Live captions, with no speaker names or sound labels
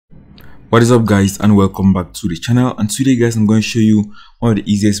What is up guys, and welcome back to the channel. And today guys, I'm going to show you one of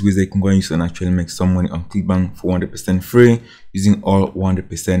the easiest ways that you can go and use and actually make some money on Clickbank for 100% free using all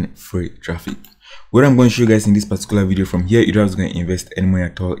 100% free traffic. What I'm going to show you guys in this particular video from here, you don't have to go and invest any money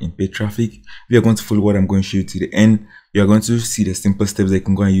at all in paid traffic. If you're going to follow what I'm going to show you to the end, you're going to see the simple steps that you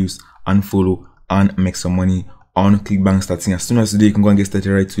can go and use and follow and make some money on Clickbank starting as soon as today. You can go and get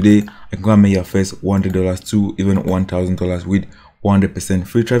started right today. You can go and make your first $100 to even $1,000 with 100%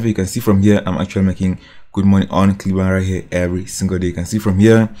 free traffic. You can see from here I'm actually making good money on Clickbank right here every single day. You can see from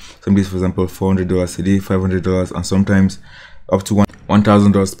here some days, for example, $400 a day, $500, and sometimes up to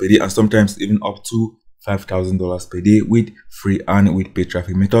 $1,000 per day, and sometimes even up to $5,000 per day with free and with paid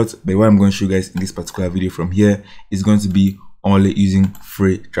traffic methods. But what I'm going to show you guys in this particular video from here is going to be only using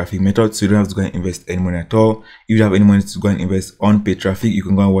free traffic methods, so you don't have to go and invest any money at all. If you have any money to go and invest on paid traffic, you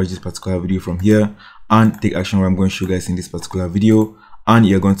can go and watch this particular video from here and take action what I'm going to show you guys in this particular video, and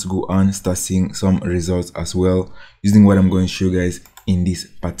you're going to go and start seeing some results as well using what I'm going to show you guys in this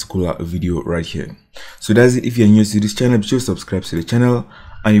particular video right here. So that's it. If you're new to this channel, be sure to subscribe to the channel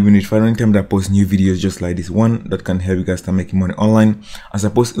and you'll be notified anytime that I post new videos just like this one that can help you guys start making money online, as I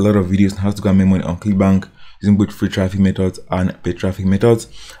post a lot of videos on how to go and make money on Clickbank using both free traffic methods and paid traffic methods.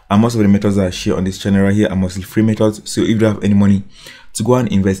 And most of the methods that I share on this channel right here are mostly free methods. So if you don't have any money to go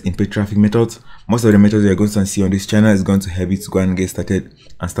and invest in paid traffic methods, most of the methods you're going to see on this channel is going to help you to go and get started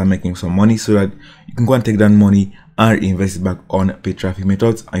and start making some money, so that you can go and take that money and invest it back on paid traffic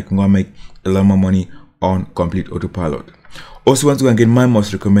methods, and you can go and make a lot more money on complete autopilot. Also, want to go and get my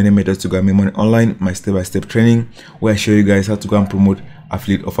most recommended method to go and make money online, my step-by-step training, where I show you guys how to go and promote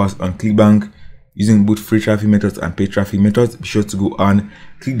affiliate offers on Clickbank using both free traffic methods and paid traffic methods. Be sure to go and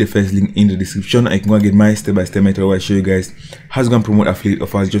click the first link in the description, and you can go and get my step-by-step method where I show you guys how to go and promote affiliate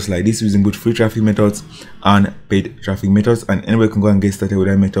offers just like this using both free traffic methods and paid traffic methods. And anybody can go and get started with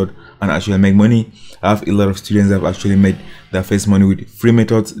that method and actually make money. I have a lot of students that have actually made their first money with free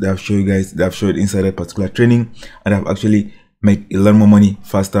methods that I've shown you guys, that I've showed inside that particular training, and I've actually made a lot more money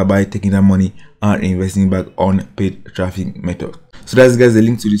faster by taking that money and investing back on paid traffic method. So that's guys, the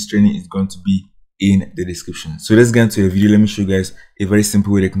link to this training is going to be in the description. So let's get into the video. Let me show you guys a very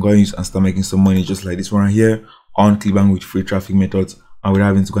simple way they can go and use and start making some money just like this one right here on Clickbank with free traffic methods, and without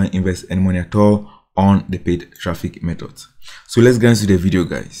having to go and invest any money at all on the paid traffic methods. So let's get into the video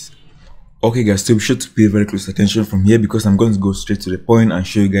guys. Okay guys, so be sure to pay very close attention from here, because I'm going to go straight to the point and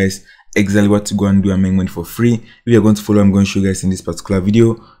show you guys exactly what to go and do and make money for free. If you're going to follow I'm going to show you guys in this particular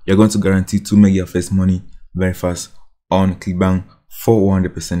video, you're going to guarantee to make your first money very fast on Clickbank for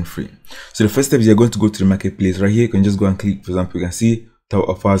 100% free. So the first step is you're going to go to the marketplace right here. You can just go and click, for example, you can see top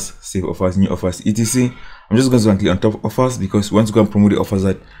offers, save offers, new offers, etc. I'm just going to go and click on top offers because we want to go and promote the offers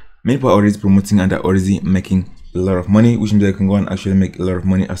that many people are already promoting and are already making a lot of money, which means I can go and actually make a lot of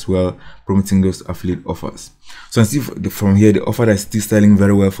money as well promoting those affiliate offers. So I see from here the offer that is still selling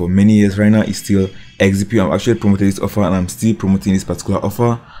very well for many years right now is still XZP. I'm actually promoting this offer and I'm still promoting this particular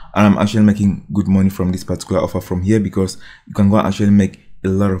offer, and I'm actually making good money from this particular offer from here, because you can go and actually make a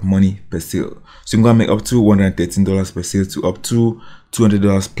lot of money per sale. So you can go and make up to $113 per sale to up to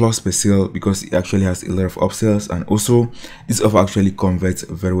 $200 plus per sale, because it actually has a lot of upsells, and also this offer actually converts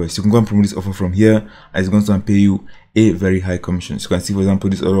very well. So you can go and promote this offer from here, and it's going to pay you a very high commission. So you can see, for example,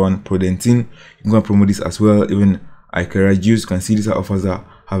 this other one, Prodentin, you can go and promote this as well. Even Icera Juice, you can see these are offers that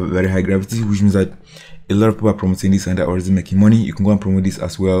have a very high gravity, which means that a lot of people are promoting this and they're already making money. You can go and promote this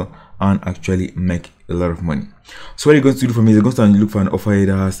as well and actually make a lot of money. So what you're going to do from here, you're going to look for an offer here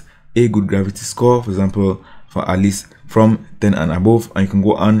that has a good gravity score, for example, for at least from 10 and above, and you can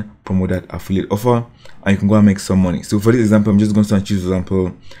go and promote that affiliate offer and you can go and make some money. So for this example, I'm just going to choose, for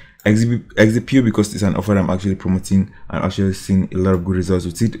example, XZP, because it's an offer that I'm actually promoting and actually seeing a lot of good results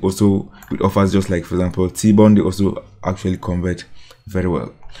with it. Also with offers just like, for example, T-Bond, they also actually convert very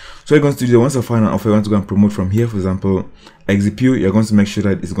well. So you're going to do, once you find an offer you want to go and promote from here, for example, XZP, you're going to make sure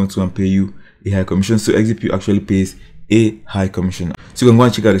that it's going to pay you a high commission. So XZP actually pays a high commission. So you can go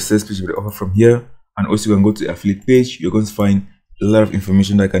and check out the sales page of the offer from here, and also you can go to the affiliate page. You're going to find a lot of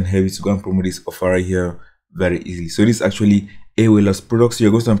information that can help you to go and promote this offer right here very easily. So this is actually a weight loss product, so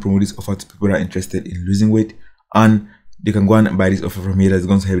you're going to promote this offer to people that are interested in losing weight, and they can go and buy this offer from here. That's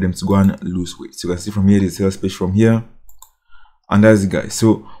going to help them to go and lose weight. So you can see from here the sales page from here, and that's it guys.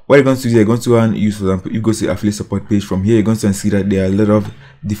 So what you're going to do, you're going to go and use, for example, if you go to the affiliate support page from here, you're going to see that there are a lot of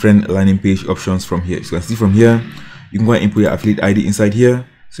different landing page options from here. So you can see from here, you can go and input your affiliate ID inside here.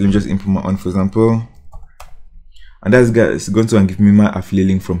 So let me just input my own, for example, and that's guys going to give me my affiliate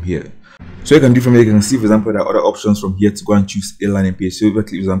link from here. So you can do from here, you can see, for example, there are other options from here to go and choose a landing page. So if I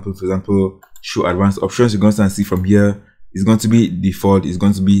click, for example, show advanced options, you're going to see from here is going to be default, is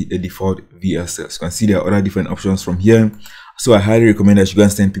going to be the default VSL. So you can see there are other different options from here. So I highly recommend that you go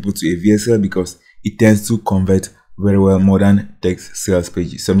and send people to a VSL because it tends to convert very well more than text sales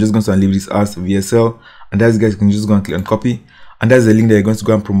pages. So I'm just going to leave this as VSL, and that's, guys, you can just go and click on copy, and that's the link that you're going to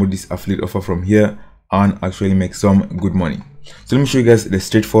go and promote this affiliate offer from here and actually make some good money. So let me show you guys the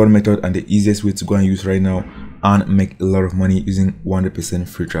straightforward method and the easiest way to go and use right now and make a lot of money using 100%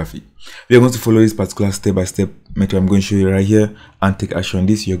 free traffic. We are going to follow this particular step-by-step method I'm going to show you right here and take action on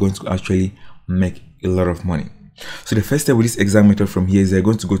this. You're going to actually make a lot of money. So the first step with this exact method from here is you're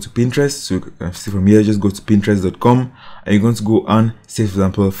going to go to Pinterest. So you can see from here, just go to pinterest.com and you're going to go and search, for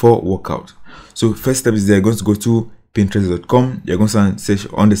example, for workout. So first step is you're going to go to pinterest.com. You're going to search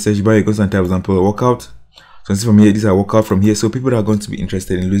on the search bar, you're going to type, for example, workout. So see from here, these are workout from here. So people that are going to be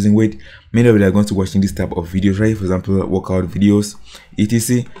interested in losing weight, many of them are going to watching this type of videos, right? For example, workout videos,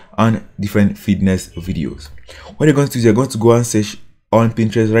 etc., and different fitness videos. What you're going to do is you're going to go and search on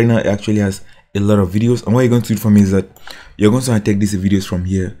Pinterest. Right now, it actually has a lot of videos, and what you're going to do for me is that you're going to take these videos from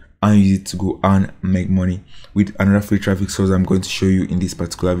here and use it to go and make money with another free traffic source I'm going to show you in this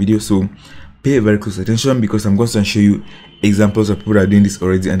particular video. So pay very close attention because I'm going to show you examples of people that are doing this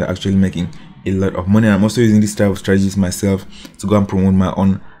already and are actually making a lot of money. I'm also using this type of strategies myself to go and promote my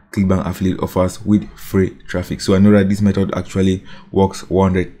own Clickbank affiliate offers with free traffic. So I know that this method actually works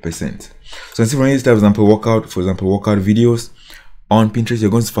 100%. So see from here, for example, workout videos on Pinterest. You're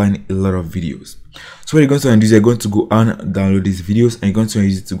going to find a lot of videos. So what you're going to do is you're going to go and download these videos and you're going to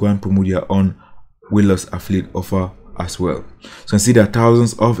use it to go and promote your own weight loss affiliate offer as well. So you can see there are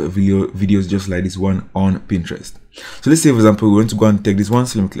thousands of videos just like this one on Pinterest. So let's say, for example, we're going to go and take this one.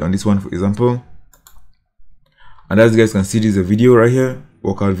 So let me click on this one, for example, and as you guys can see, this is a video right here,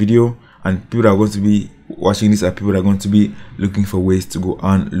 workout video, and people that are going to be watching this are people that are going to be looking for ways to go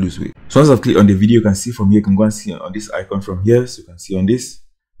and lose weight. So once I've clicked on the video, you can see from here, you can go and see on this icon from here. So you can see on this,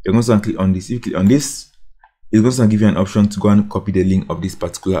 you're going to click on this. If you click on this, it's going to give you an option to go and copy the link of this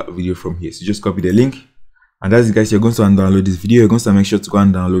particular video from here. So just copy the link, and as you guys, you're going to download this video. You're going to make sure to go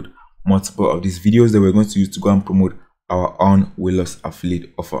and download multiple of these videos that we're going to use to go and promote our own weight loss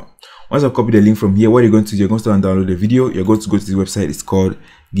affiliate offer. Once I copy the link from here, what you're going to do, you're going to download the video. You're going to go to the website. It's called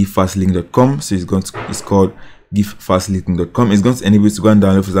givefastlink.com. So it's called givefastlink.com. It's going to enable you to go and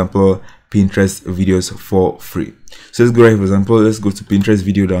download, for example, Pinterest videos for free. So let's go right here, for example, let's go to Pinterest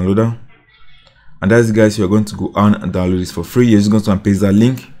video downloader, and as guys, you're going to go and download this for free. You're just going to paste that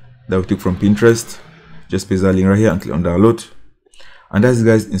link that we took from Pinterest. Just paste that link right here and click on download. And as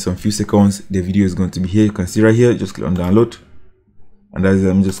guys, in some few seconds, the video is going to be here. You can see right here, just click on download. And as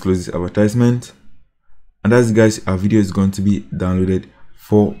let me just close this advertisement. And as guys, our video is going to be downloaded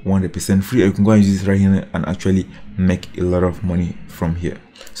for 100% free. You can go and use this right here and actually make a lot of money from here.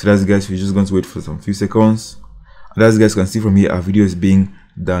 So that's guys, we're just going to wait for some few seconds. And as guys can see from here, our video is being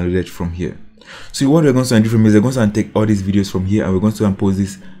downloaded from here. So what we're going to do from here is we're going to take all these videos from here and we're going to post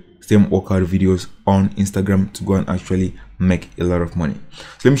these same workout videos on Instagram to go and actually make a lot of money.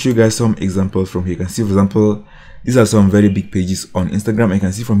 So let me show you guys some examples from here. You can see, for example, these are some very big pages on Instagram, and you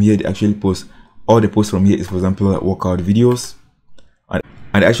can see from here they actually post, all the posts from here is, for example, workout videos, and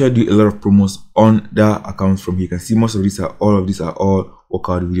they actually do a lot of promos on their accounts from here. You can see most of these are all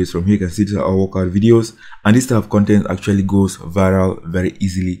workout videos from here. You can see these are all workout videos, and this type of content actually goes viral very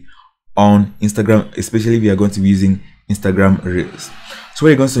easily on Instagram, especially if you are going to be using Instagram Reels. So what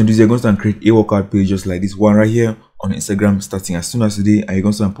you're going to do is you're going to create a workout page just like this one right here on Instagram starting as soon as today, and you're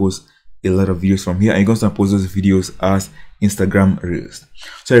going to post a lot of videos from here, and you're going to post those videos as Instagram Reels.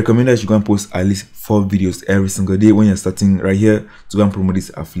 So I recommend that you go and post at least 4 videos every single day when you're starting right here to go and promote this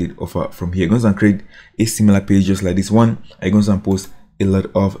affiliate offer from here. You're going to create a similar page just like this one, and you're going to post a lot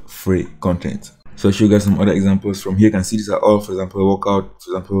of free content. So I'll show you guys some other examples from here. You can see these are all, for example, workout.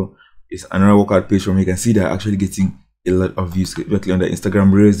 For example, it's another workout page from here. You can see they're actually getting a lot of views directly on the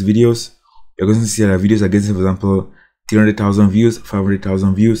Instagram Reels videos. You're going to see that videos are getting, for example, 300,000 views,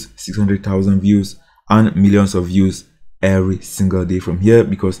 500,000 views, 600,000 views, and millions of views every single day from here,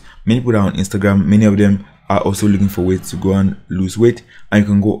 because many people are on Instagram, many of them are also looking for ways to go and lose weight, and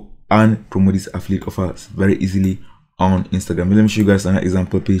you can go and promote these affiliate offers very easily on Instagram. Let me show you guys an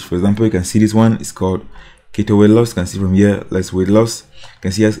example page. For example, you can see this one is called Keto Weight Loss. You can see from here, Let's Weight Loss. You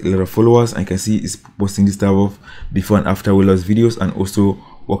can see it has a lot of followers, and you can see it's posting this type of before and after weight loss videos and also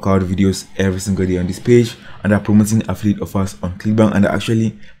workout videos every single day on this page, and they're promoting affiliate offers on Clickbank, and they're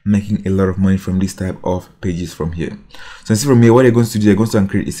actually making a lot of money from this type of pages from here. So see from here, what you're going to do, you're going to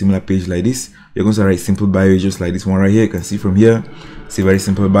create a similar page like this. You're going to write simple bio just like this one right here. You can see from here, see very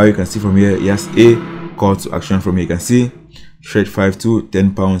simple bio. You can see from here, yes, a call to action from here. You can see shred 5 to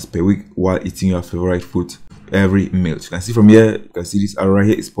 10 pounds per week while eating your favorite food. every mail. So you can see from here, you can see this arrow right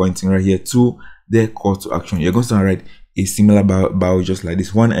here is pointing right here to the call to action. You're going to write a similar bio just like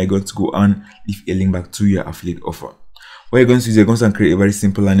this one. I'm going to go and leave a link back to your affiliate offer. What you're going to do is you're going to create a very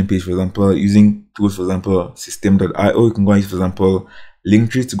simple landing page, for example, using tools, for example, system.io. You can go and use, for example,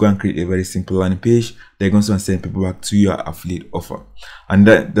 Linktree to go and create a very simple landing page. They're going to send people back to your affiliate offer. And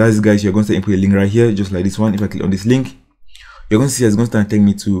that's guys, you're going to input a link right here, just like this one. If I click on this link, you're going to see it's going to take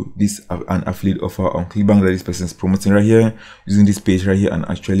me to this an affiliate offer on Clickbank that this person is promoting right here, using this page right here, and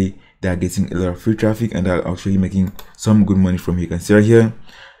actually they are getting a lot of free traffic and they're actually making some good money from here. You can see right here,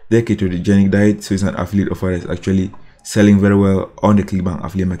 they're ketogenic diet, so it's an affiliate offer that's actually selling very well on the Clickbank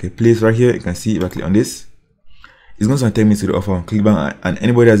affiliate marketplace right here. You can see if I click on this, it's going to take me to the offer on Clickbank, and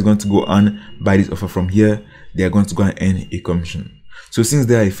anybody that's going to go and buy this offer from here, they are going to go and earn a commission. So since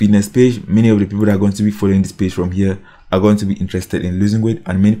they are a fitness page, many of the people that are going to be following this page from here are going to be interested in losing weight,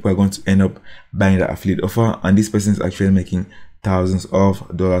 and many people are going to end up buying the affiliate offer, and this person is actually making thousands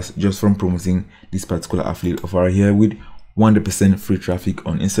of dollars just from promoting this particular affiliate offer right here with 100% free traffic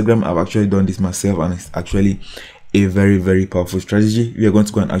on Instagram. I've actually done this myself, and it's actually a very powerful strategy. We are going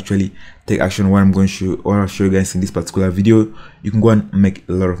to go and actually take action what I'm going to show, or I'll show you guys in this particular video. You can go and make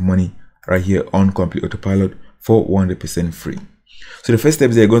a lot of money right here on Complete Autopilot for 100% free. So the first step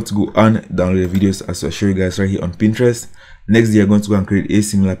is you're going to go and download the videos as I show you guys right here on Pinterest. Next, you're going to go and create a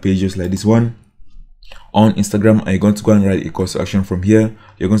similar page just like this one on Instagram, and you're going to go and write a call to action from here.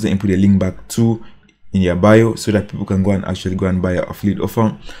 You're going to input a link back to in your bio so that people can go and actually go and buy your affiliate offer.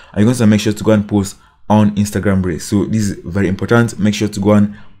 And you're going to make sure to go and post on Instagram Reels. So this is very important. Make sure to go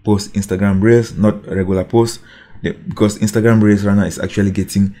and post Instagram Reels, not regular posts, because Instagram Reels right now is actually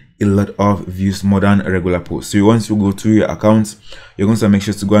getting a lot of views more than regular posts. So once you go to your account, you're going to make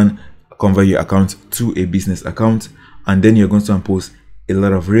sure to go and convert your account to a business account, and then you're going to post a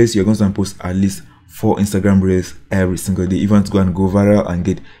lot of Reels. You're going to post at least 4 Instagram Reels every single day. If you want to go and go viral and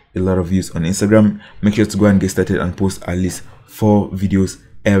get a lot of views on Instagram, make sure to go and get started and post at least 4 videos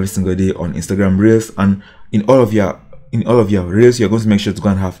every single day on Instagram Reels. And in all of your Reels, you're going to make sure to go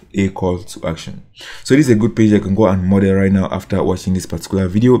and have a call to action. So this is a good page I can go and model right now after watching this particular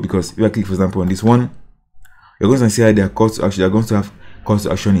video, because if I click, for example, on this one, you're going to see how their call to action. They're going to have calls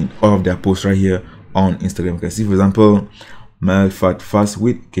to action in all of their posts right here on Instagram. You can see, for example, mild fat fast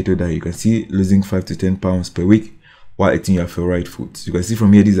with keto diet. You can see losing 5 to 10 pounds per week while eating your favorite foods. You can see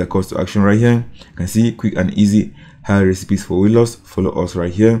from here, these are calls to action right here. You can see quick and easy healthy recipes for weight loss. Follow us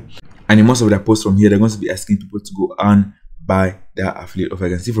right here. And in most of their posts from here, they're going to be asking people to go and buy their affiliate offer.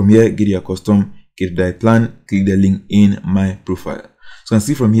 You can see from here, get your custom keto diet plan. Click the link in my profile. So you can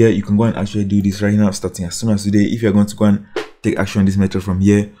see from here, you can go and actually do this right now, starting as soon as today. If you're going to go and take action on this method from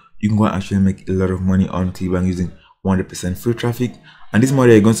here, you can go and actually make a lot of money on Clickbank using 100% free traffic. And this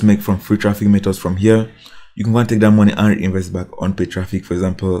money you're going to make from free traffic methods from here, you can go and take that money and reinvest back on paid traffic, for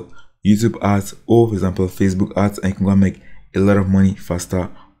example, YouTube ads, or for example, Facebook ads, and you can go and make a lot of money faster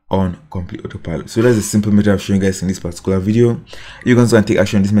on Complete Autopilot. So that's a simple method I've shown you guys in this particular video. You're going to go and take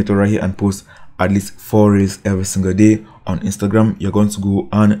action on this method right here and post at least 4 reels every single day on Instagram. You're going to go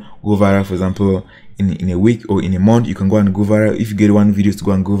and go viral, for example, in a week or in a month. You can go and go viral. If you get one video to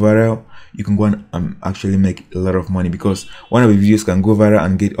go and go viral, you can go and actually make a lot of money, because one of the videos can go viral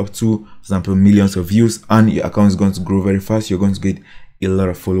and get up to, for example, millions of views, and your account is going to grow very fast. You're going to get a lot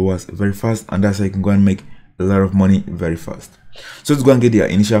of followers very fast, and that's how you can go and make a lot of money very fast. So to go and get your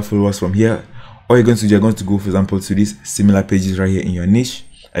initial followers from here, all you're going to do, you're going to go, for example, to these similar pages right here in your niche.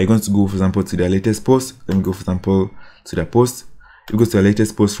 Are you going to go, for example, to their latest post? Let me go, for example, to their post. You go to their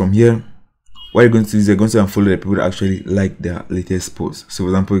latest post from here. What you're going to do is you're going to follow the people that actually like their latest post. So for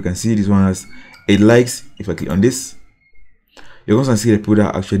example, you can see this one has 8 likes. If I click on this, you're going to see the people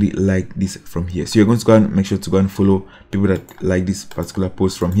that actually like this from here. So you're going to go and make sure to go and follow people that like this particular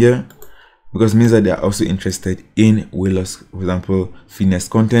post from here, because it means that they are also interested in weight loss, for example, fitness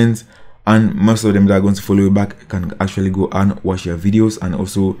content. And most of them that are going to follow you back can actually go and watch your videos and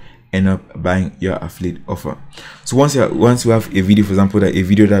also end up buying your affiliate offer. So once you have a video, for example, that a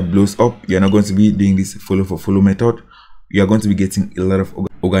video that blows up, you're not going to be doing this follow for follow method. You are going to be getting a lot of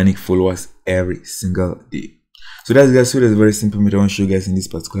organic followers every single day. So that's guys, so that's a very simple method I want to show you guys in this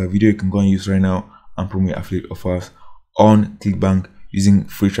particular video. You can go and use right now and promote your affiliate offers on Clickbank using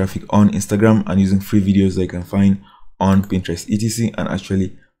free traffic on Instagram and using free videos that you can find on Pinterest etc, and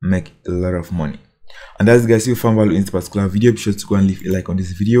actually make a lot of money. And that's guys, if you found value in this particular video, be sure to go and leave a like on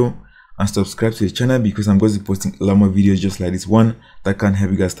this video and subscribe to the channel, because I'm going to be posting a lot more videos just like this one that can help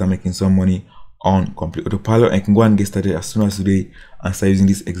you guys start making some money on Complete Autopilot. And you can go and get started as soon as today and start using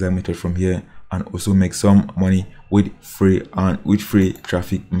this exact method from here and also make some money with free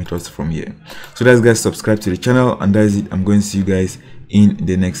traffic methods from here. So that's guys, subscribe to the channel, and that is it. I'm going to see you guys in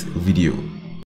the next video.